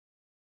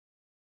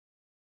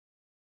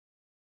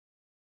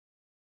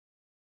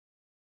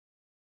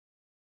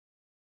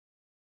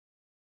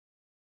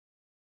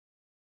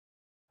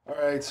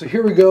Alright, so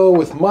here we go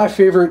with my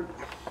favorite,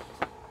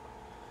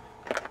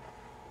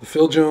 the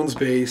Phil Jones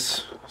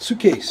Bass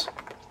Suitcase.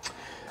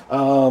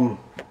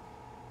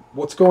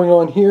 What's going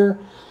on here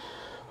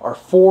are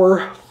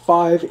 4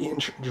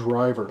 5-inch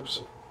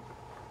drivers.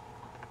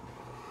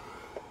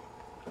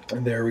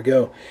 And there we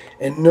go.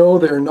 And no,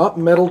 they're not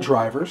metal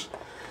drivers.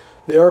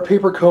 They are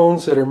paper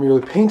cones that are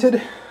merely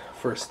painted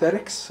for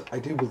aesthetics, I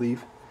do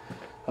believe.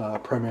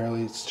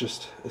 Primarily it's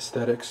just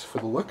aesthetics for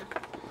the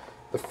look.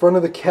 The front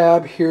of the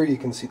cab here, you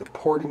can see the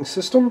porting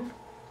system.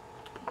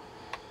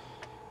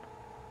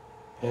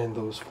 And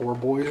those 4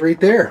 boys right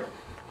there.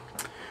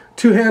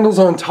 2 handles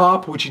on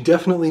top, which you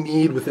definitely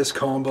need with this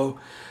combo.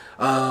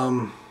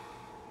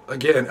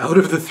 Again, out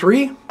of the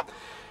 3,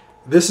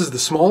 this is the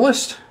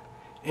smallest,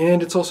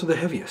 and it's also the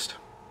heaviest.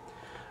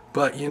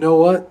 But you know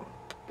what?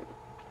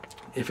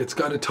 If it's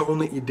got a tone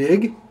that you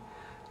dig,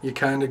 you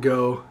kind of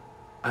go,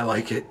 I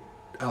like it.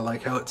 I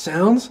like how it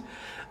sounds.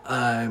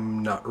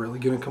 I'm not really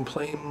going to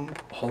complain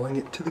hauling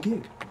it to the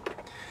gig.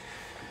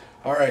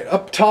 Alright,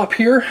 up top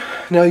here,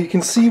 now you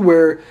can see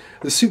where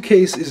the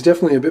Suitcase is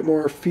definitely a bit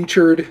more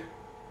featured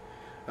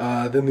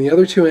than the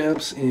other 2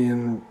 amps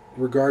in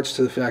regards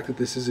to the fact that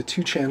this is a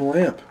 2-channel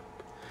amp.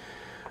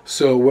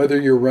 So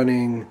whether you're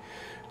running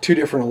 2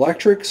 different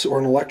electrics or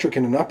an electric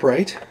and an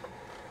upright,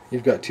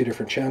 you've got 2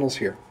 different channels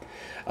here.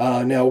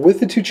 Now with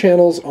the 2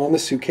 channels on the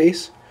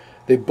Suitcase,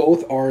 they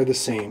both are the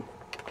same.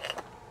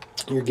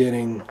 You're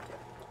getting,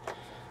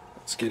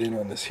 let's get in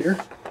on this here.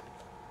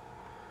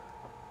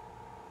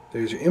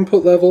 There's your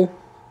input level,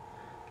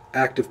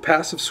 active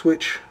passive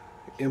switch,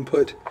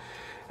 input,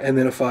 and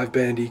then a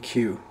 5-band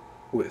EQ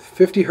with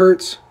 50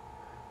 Hertz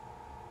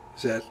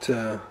is at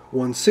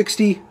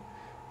 160,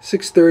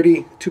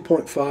 630,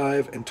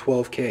 2.5, and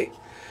 12K.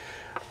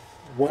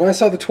 When I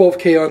saw the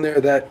 12K on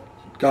there, that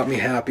got me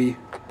happy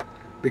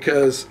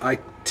because I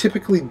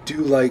typically do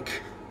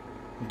like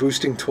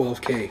boosting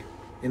 12K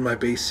in my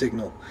bass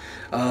signal.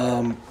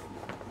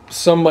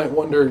 Some might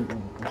wonder,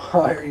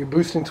 why are you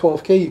boosting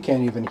 12K? You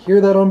can't even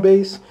hear that on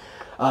bass,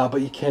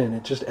 but you can.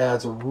 It just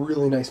adds a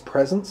really nice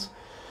presence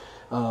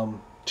to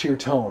your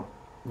tone.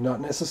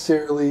 Not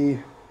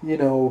necessarily, you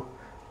know,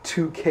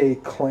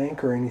 2K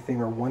clank or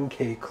anything, or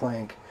 1K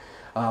clank,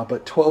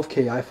 but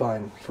 12K I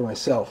find for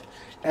myself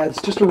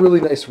adds just a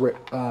really nice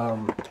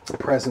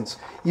presence.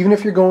 Even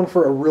if you're going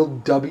for a real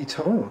dubby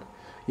tone,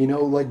 you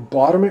know, like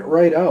bottom it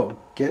right out.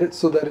 Get it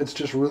so that it's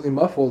just really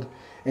muffled.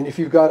 And if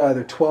you've got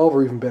either 12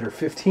 or even better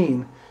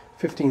 15,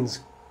 15's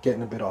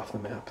getting a bit off the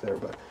map there,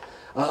 but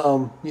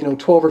you know,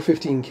 12 or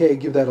 15K,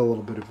 give that a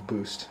little bit of a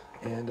boost,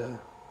 and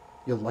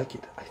you'll like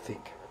it, I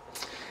think.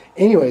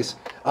 Anyways,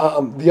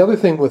 the other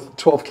thing with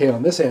 12K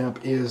on this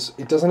amp is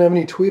it doesn't have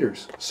any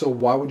tweeters, so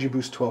why would you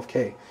boost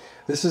 12K?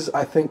 This is,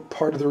 I think,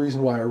 part of the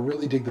reason why I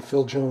really dig the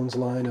Phil Jones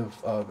line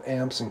of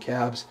amps and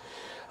cabs,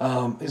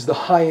 is the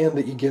high end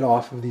that you get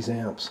off of these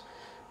amps.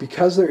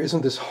 Because there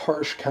isn't this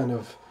harsh kind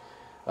of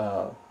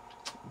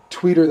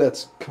tweeter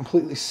that's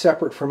completely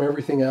separate from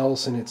everything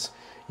else, and it's,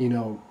 you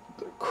know,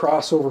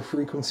 crossover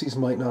frequencies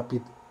might not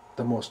be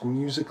the most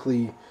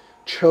musically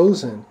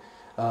chosen,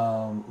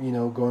 you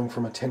know, going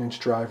from a 10-inch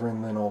driver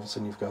and then all of a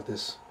sudden you've got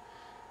this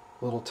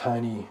little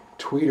tiny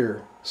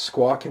tweeter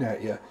squawking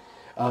at you.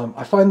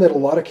 I find that a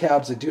lot of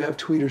cabs that do have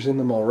tweeters in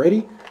them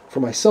already, for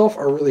myself,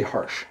 are really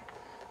harsh.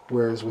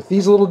 Whereas with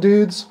these little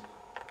dudes,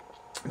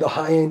 the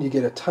high end, you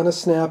get a ton of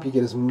snap, you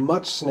get as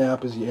much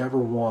snap as you ever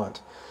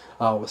want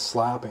with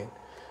slapping.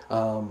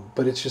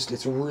 But it's just,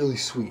 it's really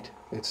sweet.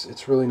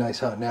 It's really nice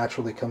how it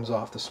naturally comes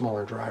off the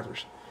smaller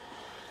drivers.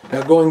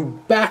 Now going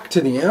back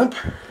to the amp,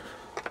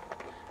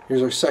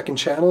 here's our 2nd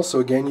channel. So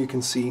again, you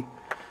can see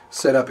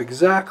set up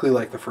exactly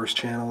like the 1st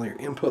channel, your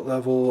input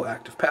level,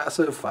 active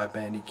passive,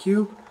 5-band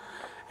EQ,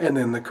 and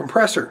then the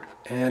compressor,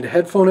 and a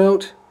headphone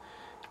out,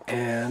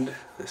 and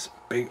this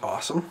big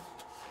awesome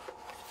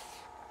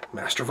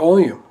master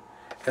volume,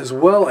 as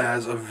well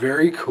as a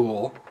very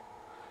cool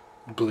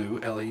blue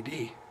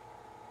LED.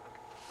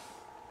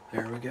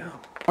 There we go.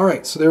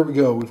 Alright, so there we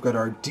go. We've got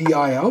our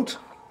DI out,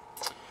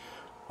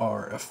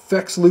 our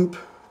effects loop,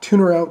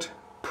 tuner out,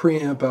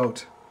 preamp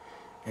out,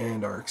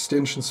 and our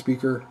extension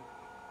speaker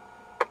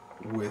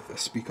with a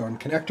speak-on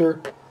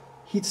connector,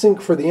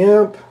 heatsink for the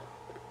amp,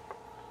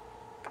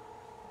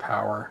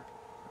 power,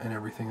 and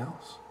everything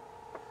else.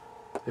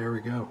 There we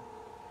go.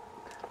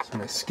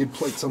 Some nice skid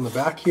plates on the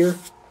back here.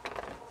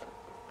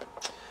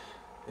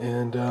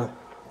 And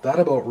that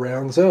about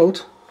rounds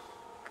out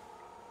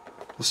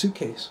the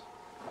Suitcase.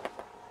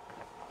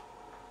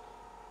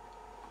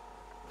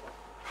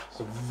 It's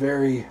a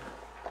very,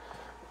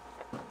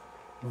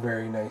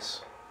 very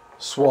nice,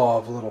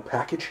 suave little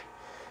package.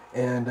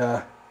 And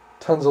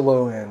tons of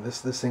low end.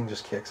 This thing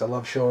just kicks. I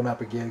love showing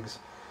up at gigs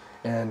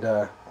and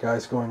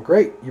guys going,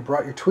 great, you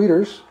brought your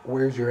tweeters,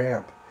 where's your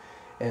amp?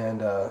 And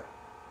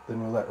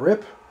then we let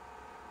rip,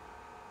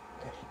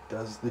 and he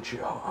does the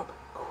job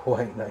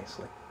quite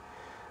nicely.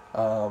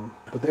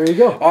 But there you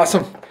go.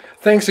 Awesome.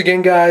 Thanks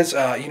again, guys.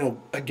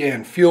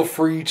 Again, feel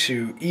free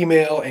to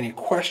email any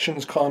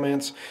questions,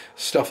 comments,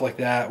 stuff like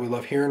that. We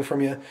love hearing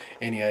from you,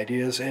 any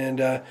ideas. And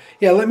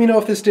yeah, let me know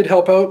if this did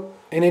help out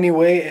in any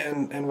way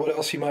and what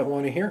else you might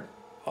want to hear.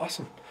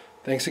 Awesome.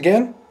 Thanks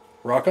again.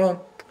 Rock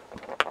on.